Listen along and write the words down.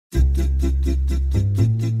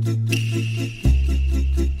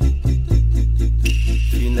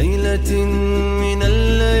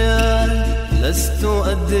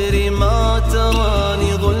أدري ما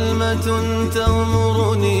تراني ظلمة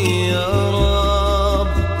تغمرني يا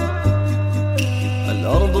رب.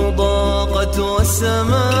 الأرض ضاقت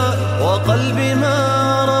والسماء وقلبي ما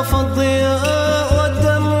عرف الضياء،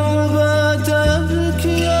 والدمع بات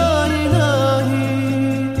يبكي يا إلهي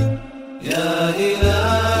يا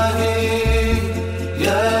إلهي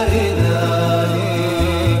يا إلهي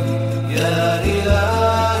يا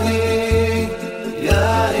إلهي يا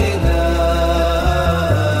إلهي.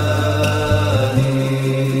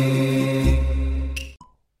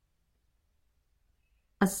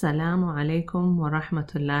 Assalamu alaikum wa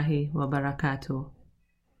rahmatullahi wa barakatuh.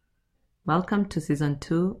 Welcome to Season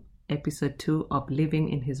 2, Episode 2 of Living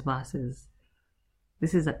in His Verses.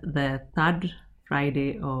 This is the third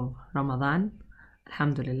Friday of Ramadan.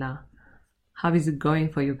 Alhamdulillah. How is it going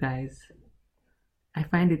for you guys? I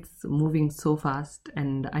find it's moving so fast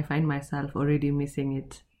and I find myself already missing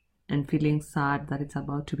it and feeling sad that it's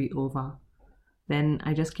about to be over. Then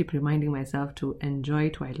I just keep reminding myself to enjoy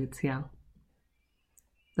it while it's here.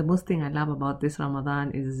 The most thing I love about this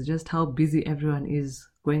Ramadan is just how busy everyone is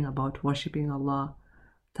going about worshipping Allah.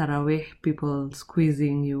 Taraweeh, people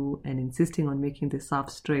squeezing you and insisting on making the saf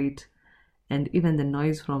straight. And even the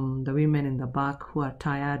noise from the women in the back who are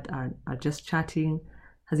tired are just chatting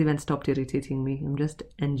has even stopped irritating me. I'm just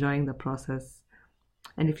enjoying the process.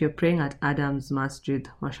 And if you're praying at Adam's Masjid,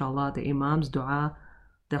 mashallah, the Imam's dua,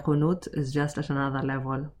 the qunut is just at another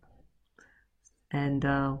level. And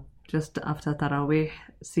just after Taraweeh,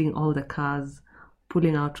 seeing all the cars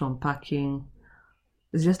pulling out from parking,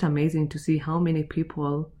 it's just amazing to see how many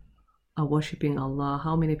people are worshipping Allah,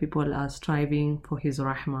 how many people are striving for His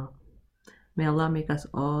rahmah. May Allah make us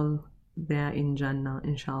all there in Jannah,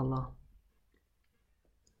 inshallah.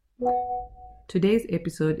 Today's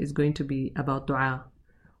episode is going to be about dua.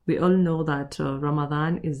 We all know that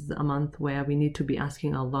Ramadan is a month where we need to be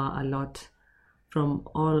asking Allah a lot from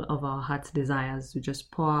all of our heart's desires. We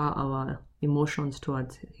just pour our emotions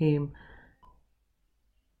towards Him.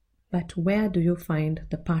 But where do you find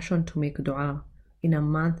the passion to make dua in a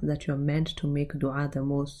month that you're meant to make dua the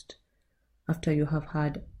most, after you have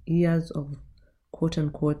had years of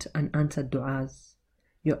quote-unquote unanswered duas?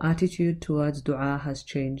 Your attitude towards dua has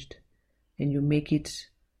changed and you make it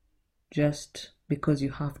just because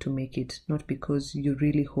you have to make it, not because you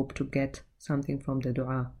really hope to get something from the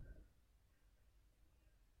dua.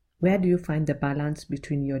 Where do you find the balance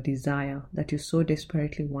between your desire that you so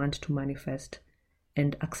desperately want to manifest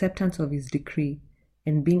and acceptance of His decree,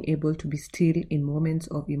 and being able to be still in moments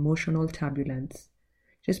of emotional turbulence,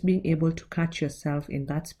 just being able to catch yourself in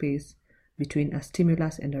that space between a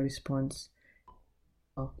stimulus and a response?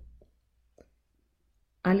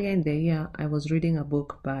 Earlier in the year, I was reading a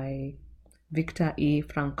book by Viktor E.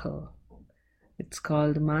 Frankl. It's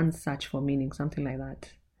called Man's Search for Meaning, something like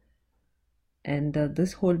that. And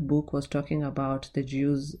this whole book was talking about the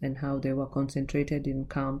Jews and how they were concentrated in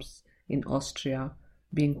camps in Austria,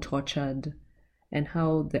 being tortured, and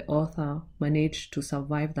how the author managed to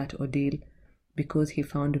survive that ordeal because he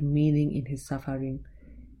found meaning in his suffering.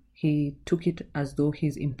 He took it as though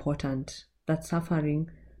he's important. That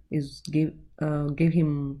suffering gave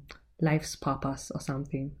him life's purpose or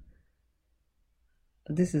something.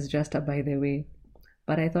 This is just a by the way.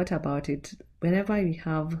 But I thought about it. Whenever we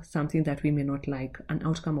have something that we may not like, an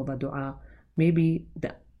outcome of a dua, maybe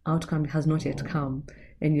the outcome has not yet come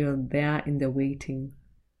and you're there in the waiting.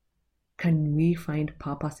 Can we find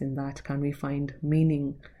purpose in that? Can we find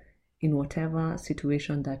meaning in whatever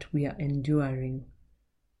situation that we are enduring?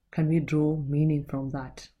 Can we draw meaning from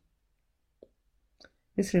that?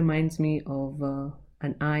 This reminds me of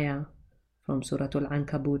an ayah from Surah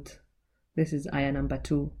Al-Ankabut. This is ayah number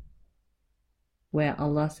 2. Where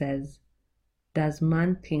Allah says, "Does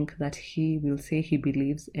man think that he will say he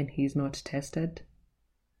believes and he is not tested?"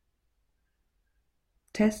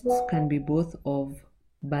 Tests can be both of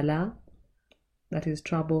bala, that is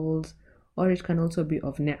troubles, or it can also be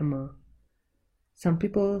of ni'mah. Some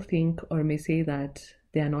people think or may say that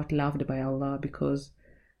they are not loved by Allah because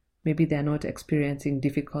maybe they are not experiencing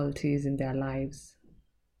difficulties in their lives.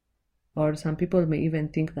 Or some people may even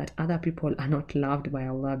think that other people are not loved by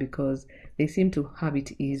Allah because they seem to have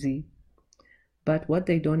it easy. But what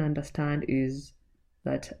they don't understand is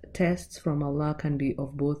that tests from Allah can be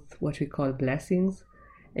of both what we call blessings,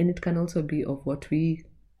 and it can also be of what we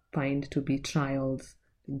find to be trials,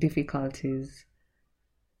 difficulties.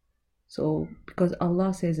 So, because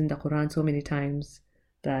Allah says in the Quran so many times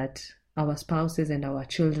that our spouses and our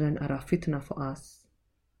children are a fitna for us.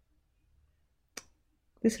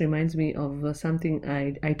 This reminds me of something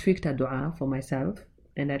I tweaked a dua for myself,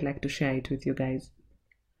 and I'd like to share it with you guys.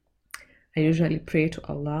 I usually pray to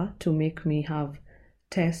Allah to make me have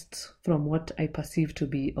tests from what I perceive to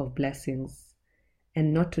be of blessings,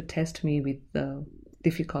 and not to test me with the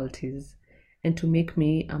difficulties, and to make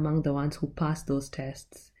me among the ones who pass those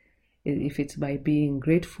tests. If it's by being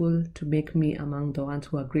grateful, to make me among the ones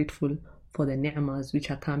who are grateful for the ni'mas which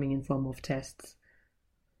are coming in form of tests.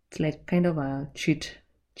 It's like kind of a cheat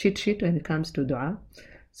sheet when it comes to dua.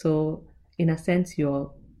 So in a sense,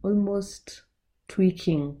 you're almost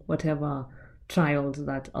tweaking whatever trials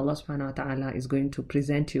that Allah subhanahu wa ta'ala is going to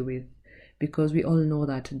present you with, because we all know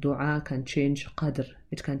that dua can change qadr,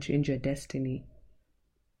 it can change your destiny.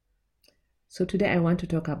 So today I want to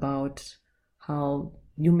talk about how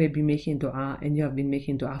you may be making dua, and you have been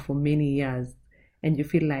making dua for many years, and you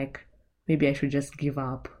feel like maybe I should just give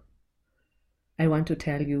up. I want to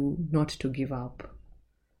tell you not to give up.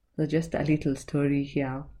 So just a little story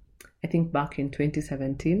here. I think back in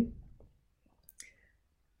 2017,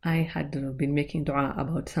 I had been making dua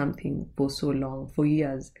about something for so long, for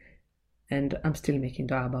years, and I'm still making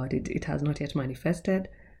dua about it. It has not yet manifested,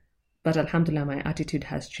 but alhamdulillah, my attitude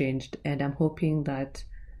has changed, and I'm hoping that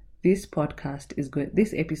this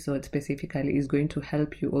episode specifically is going to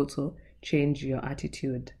help you also change your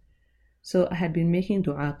attitude. So I had been making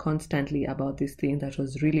dua constantly about this thing that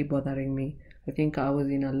was really bothering me. I think I was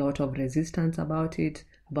in a lot of resistance about it,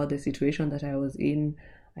 about the situation that I was in.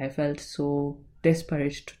 I felt so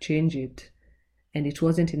desperate to change it, and it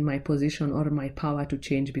wasn't in my position or my power to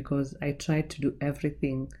change, because I tried to do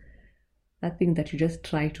everything. That thing that you just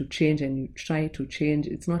try to change and you try to change,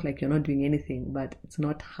 it's not like you're not doing anything, but it's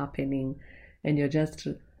not happening, and you're just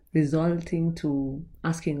resulting to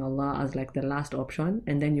asking Allah as like the last option,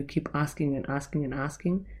 and then you keep asking and asking and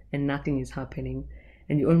asking, and nothing is happening,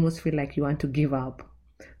 and you almost feel like you want to give up.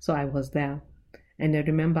 So I was there, and I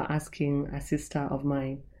remember asking a sister of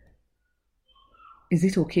mine, is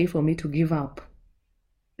it okay for me to give up?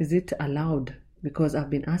 Is it allowed? Because I've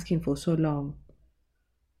been asking for so long.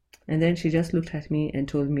 And then she just looked at me and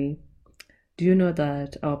told me, do you know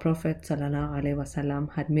that our Prophet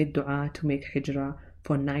ﷺ had made dua to make hijrah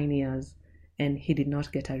for 9 years, and he did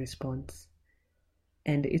not get a response?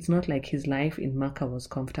 And it's not like his life in Makkah was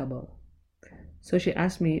comfortable. So she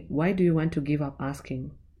asked me, why do you want to give up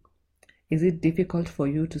asking? Is it difficult for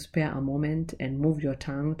you to spare a moment and move your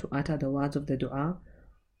tongue to utter the words of the dua?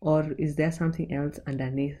 Or is there something else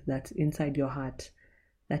underneath that's inside your heart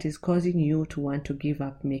that is causing you to want to give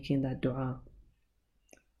up making that dua?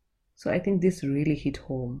 So I think this really hit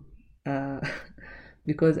home,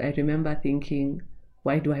 because I remember thinking,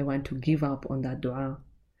 why do I want to give up on that dua?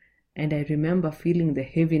 And I remember feeling the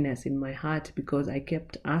heaviness in my heart, because I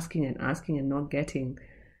kept asking and asking and not getting.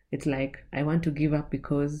 It's like, I want to give up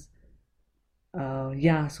because, so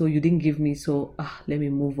you didn't give me, so let me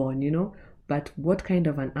move on, But what kind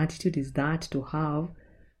of an attitude is that to have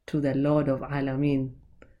to the Lord of Alameen?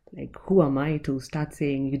 Like, who am I to start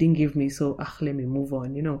saying, you didn't give me, so let me move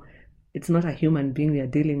on, It's not a human being we are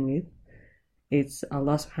dealing with. It's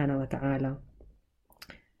Allah subhanahu wa ta'ala.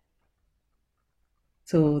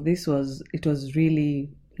 So it was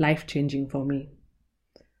really life-changing for me.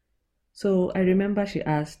 So I remember she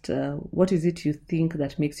asked, what is it you think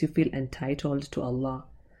that makes you feel entitled to Allah?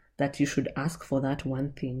 That you should ask for that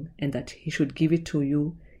one thing, and that He should give it to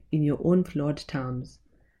you in your own flawed terms,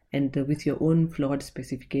 and with your own flawed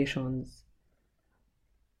specifications.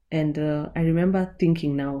 And I remember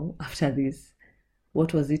thinking now, after this,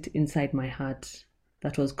 what was it inside my heart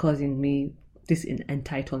that was causing me this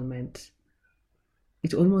entitlement?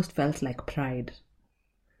 It almost felt like pride.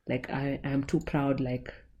 Like I am too proud,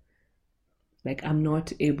 like I'm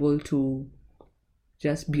not able to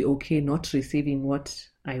just be okay not receiving what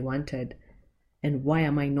I wanted. And why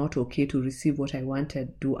am I not okay to receive what I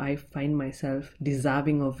wanted? Do I find myself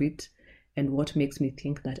deserving of it? And what makes me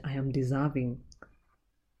think that I am deserving?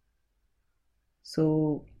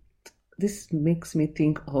 So this makes me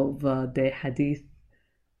think of the hadith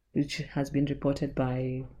which has been reported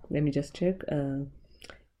by, let me just check, by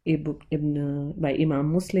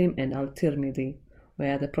Imam Muslim and Al-Tirmidhi,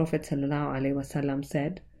 where the Prophet ﷺ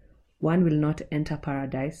said, one will not enter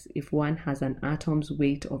paradise if one has an atom's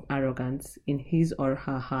weight of arrogance in his or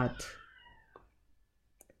her heart.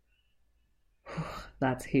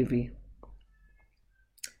 That's heavy.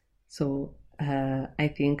 So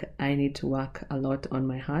I think I need to work a lot on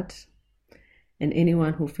my heart. And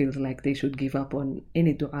anyone who feels like they should give up on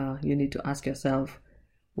any dua, you need to ask yourself,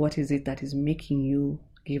 what is it that is making you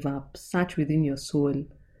give up? Search within your soul.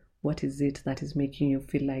 What is it that is making you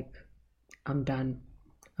feel like, I'm done?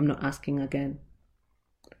 I'm not asking again.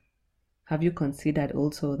 Have you considered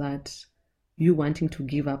also that you wanting to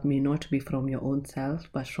give up may not be from your own self,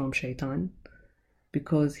 but from shaitaan,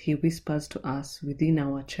 because he whispers to us within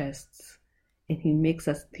our chests, and he makes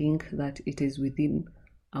us think that it is within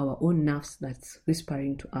our own nafs that's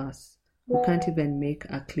whispering to us. We can't even make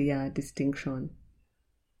a clear distinction.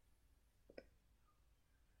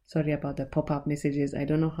 Sorry about the pop-up messages. I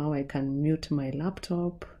don't know how I can mute my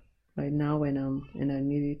laptop right now when I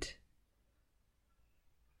need it.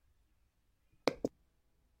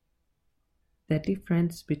 The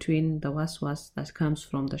difference between the waswas that comes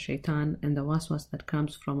from the shaitan and the waswas that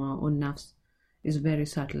comes from our own nafs is very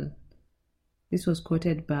subtle. This was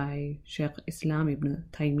quoted by Sheikh Islam ibn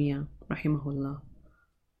Taymiyyah, rahimahullah,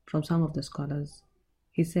 from some of the scholars.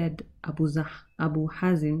 He said Abu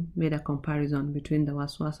Hazim made a comparison between the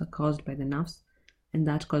waswasa caused by the nafs and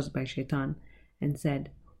that caused by shaitan, and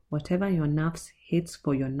said, whatever your nafs hates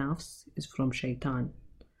for your nafs is from shaitan,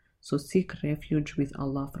 so seek refuge with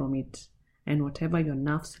Allah from it. And whatever your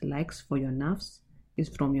nafs likes for your nafs is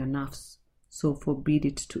from your nafs, so forbid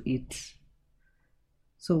it to it.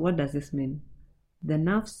 So what does this mean? The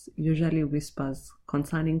nafs usually whispers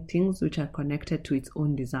concerning things which are connected to its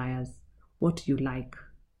own desires, what you like.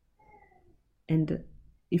 And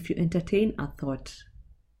if you entertain a thought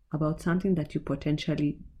about something that you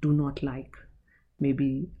potentially do not like,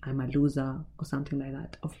 maybe I'm a loser or something like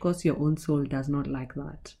that, of course your own soul does not like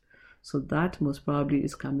that. So that most probably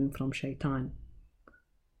is coming from shaitan.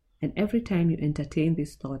 And every time you entertain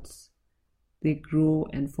these thoughts, they grow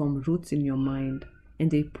and form roots in your mind, and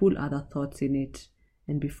they pull other thoughts in it.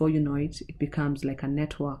 And before you know it, it becomes like a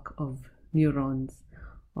network of neurons,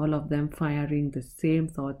 all of them firing the same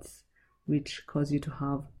thoughts, which cause you to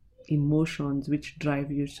have emotions which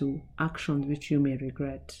drive you to actions which you may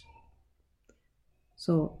regret.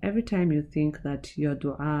 So every time you think that your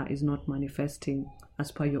dua is not manifesting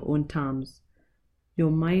as per your own terms, your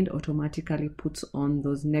mind automatically puts on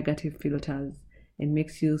those negative filters and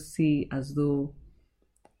makes you see as though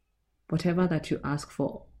whatever that you ask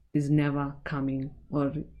for is never coming,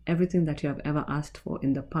 or everything that you have ever asked for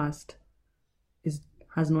in the past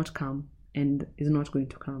has not come and is not going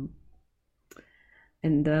to come.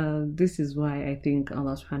 And this is why I think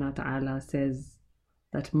Allah subhanahu wa ta'ala says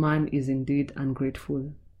that man is indeed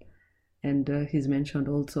ungrateful. And he's mentioned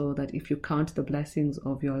also that if you count the blessings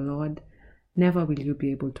of your Lord, never will you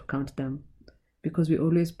be able to count them, because we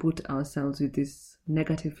always put ourselves with these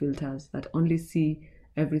negative filters that only see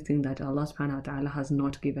everything that Allah subhanahu wa ta'ala has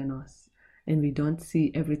not given us, and we don't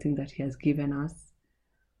see everything that he has given us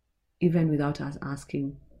even without us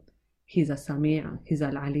asking. He's a Sami', he's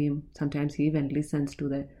al-Alim. Sometimes he even listens to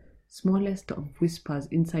the smallest of whispers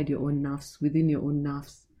inside your own nafs, within your own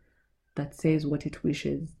nafs, that says what it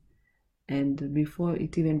wishes. And before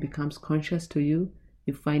it even becomes conscious to you,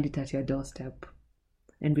 you find it at your doorstep.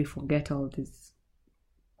 And we forget all this.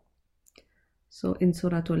 So in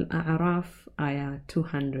Surah Al-A'raf, ayah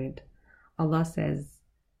 200, Allah says,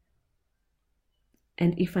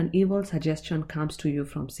 and if an evil suggestion comes to you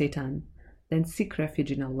from Satan, then seek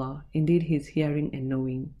refuge in Allah. Indeed, he is hearing and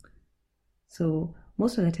knowing. So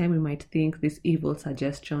most of the time we might think these evil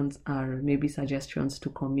suggestions are maybe suggestions to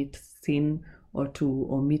commit sin or to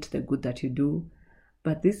omit the good that you do.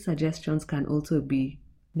 But these suggestions can also be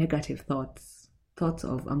negative thoughts. Thoughts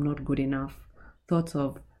of I'm not good enough. Thoughts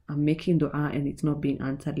of I'm making dua and it's not being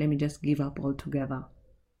answered. Let me just give up altogether.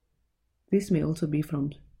 This may also be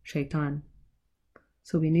from shaitan.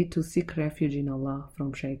 So we need to seek refuge in Allah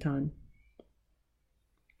from shaitan.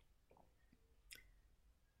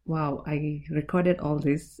 Wow, I recorded all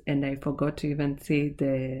this and I forgot to even say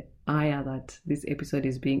the ayah that this episode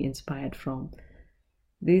is being inspired from.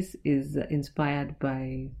 This is inspired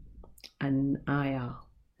by an ayah,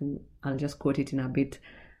 and I'll just quote it in a bit.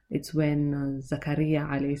 It's when Zakaria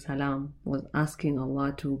alayhi salam was asking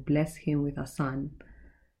Allah to bless him with a son.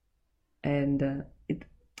 And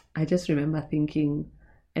I just remember thinking,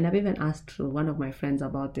 and I've even asked one of my friends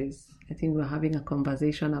about this. I think we're having a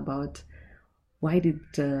conversation about why did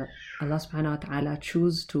Allah subhanahu wa ta'ala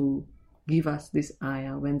choose to give us this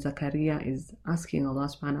ayah when Zakaria is asking Allah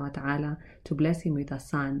subhanahu wa ta'ala to bless him with a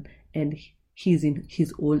son and he's in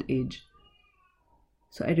his old age.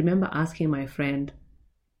 So I remember asking my friend,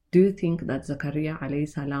 do you think that Zakaria alayhi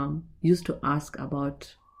salam used to ask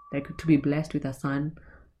about like to be blessed with a son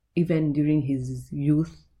even during his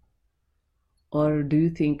youth? Or do you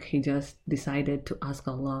think he just decided to ask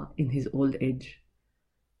Allah in his old age?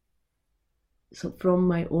 So from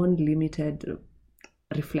my own limited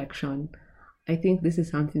reflection, I think this is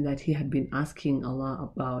something that he had been asking Allah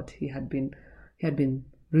about. He had been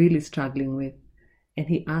really struggling with, and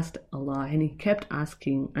he asked Allah, and he kept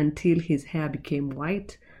asking until his hair became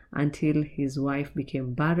white, until his wife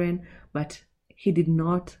became barren, but he did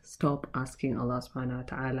not stop asking Allah subhanahu wa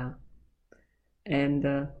ta'ala.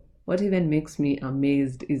 And what even makes me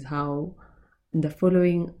amazed is how in the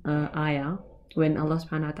following ayah, when Allah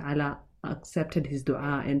subhanahu wa ta'ala accepted his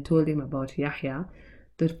dua and told him about Yahya,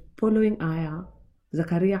 the following ayah,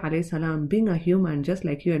 Zakaria alayhi salam, being a human just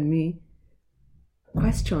like you and me,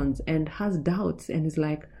 questions and has doubts and is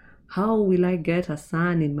like, how will I get a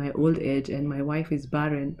son in my old age and my wife is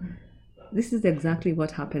barren? This is exactly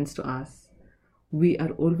what happens to us. We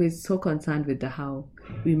are always so concerned with the how.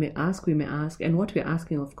 We may ask, and what we're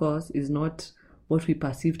asking, of course, is not what we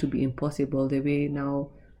perceive to be impossible, the way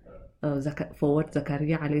now for what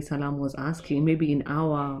Zakaria alayhi salam was asking. Maybe in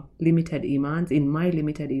our limited imans, in my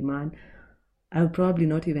limited iman, I'll probably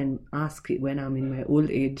not even ask it when I'm in my old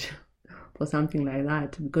age for something like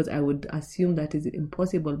that, because I would assume that is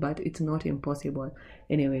impossible, but it's not impossible.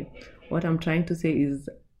 Anyway, what I'm trying to say is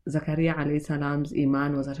Zakaria alayhi salam's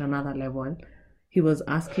iman was at another level. He was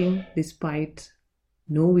asking despite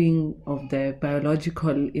knowing of the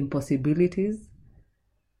biological impossibilities,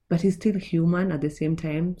 but he's still human at the same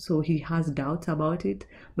time, so he has doubts about it,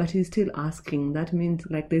 but he's still asking. That means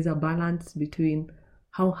like there's a balance between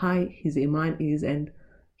how high his iman is and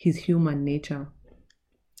his human nature.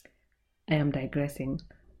 I am digressing,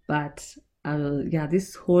 but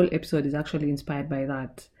this whole episode is actually inspired by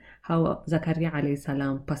that, how Zakaria alayhi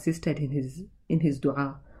salam persisted in his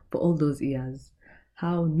dua for all those years,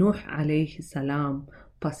 how Nuh alayhi salam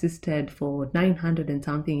persisted for 900 and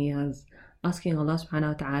something years asking Allah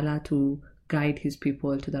subhanahu wa ta'ala to guide his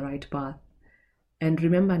people to the right path. And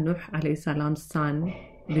remember, Nuh alayhi salam's son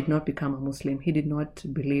did not become a Muslim. He did not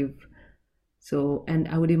believe. So, and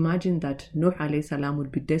I would imagine that Nuh alayhi salam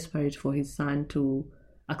would be desperate for his son to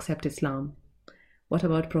accept Islam. What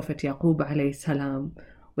about Prophet Yaqub alayhi salam,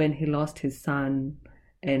 when he lost his son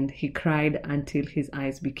and he cried until his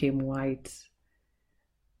eyes became white?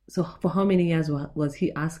 So for how many years was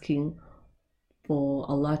he asking for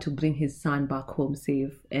Allah to bring his son back home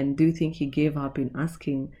safe? And do you think he gave up in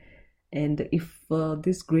asking? And if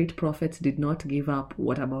these great prophets did not give up,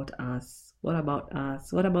 what about us? What about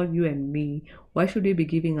us? What about you and me? Why should we be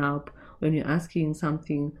giving up when you're asking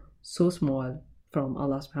something so small from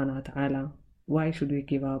Allah subhanahu wa ta'ala? Why should we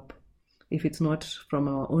give up if it's not from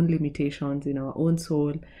our own limitations in our own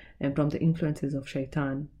soul and from the influences of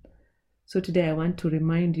shaitaan? So today I want to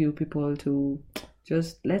remind you people to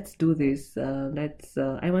just let's do this.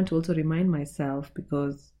 I want to also remind myself,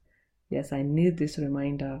 because yes, I need this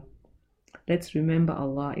reminder. Let's remember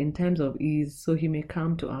Allah in times of ease, so He may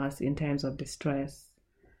come to us in times of distress.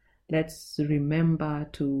 Let's remember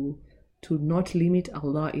to not limit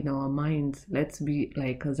Allah in our minds. Let's be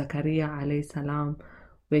like Zakaria alayhi salam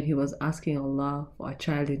when he was asking Allah for a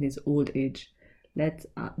child in his old age. Let's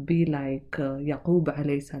be like Yaqub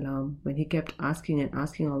alayhi salam when he kept asking and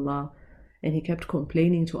asking Allah, and he kept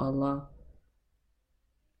complaining to Allah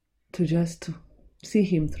to just see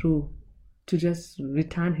him through, to just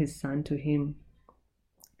return his son to him.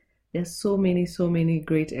 There's so many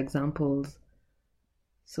great examples.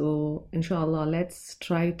 So inshallah, let's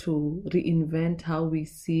try to reinvent how we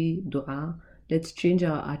see dua. Let's change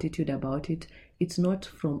our attitude about it. It's not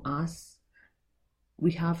from us.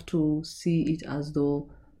 We have to see it as though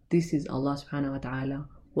this is Allah subhanahu wa ta'ala.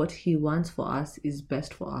 What He wants for us is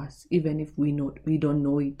best for us, even if we don't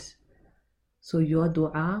know it. So your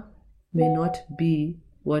dua may not be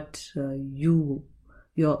what the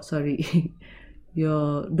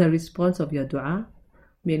response of your dua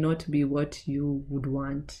may not be what you would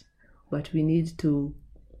want, but we need to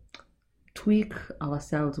tweak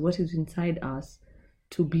ourselves, what is inside us,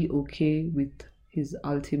 to be okay with His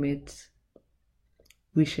ultimate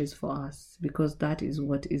wishes for us, because that is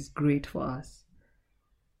what is great for us.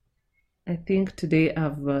 I think today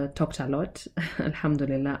I've talked a lot.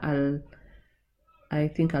 Alhamdulillah. I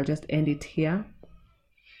think I'll just end it here.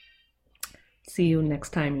 See you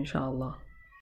next time, inshallah.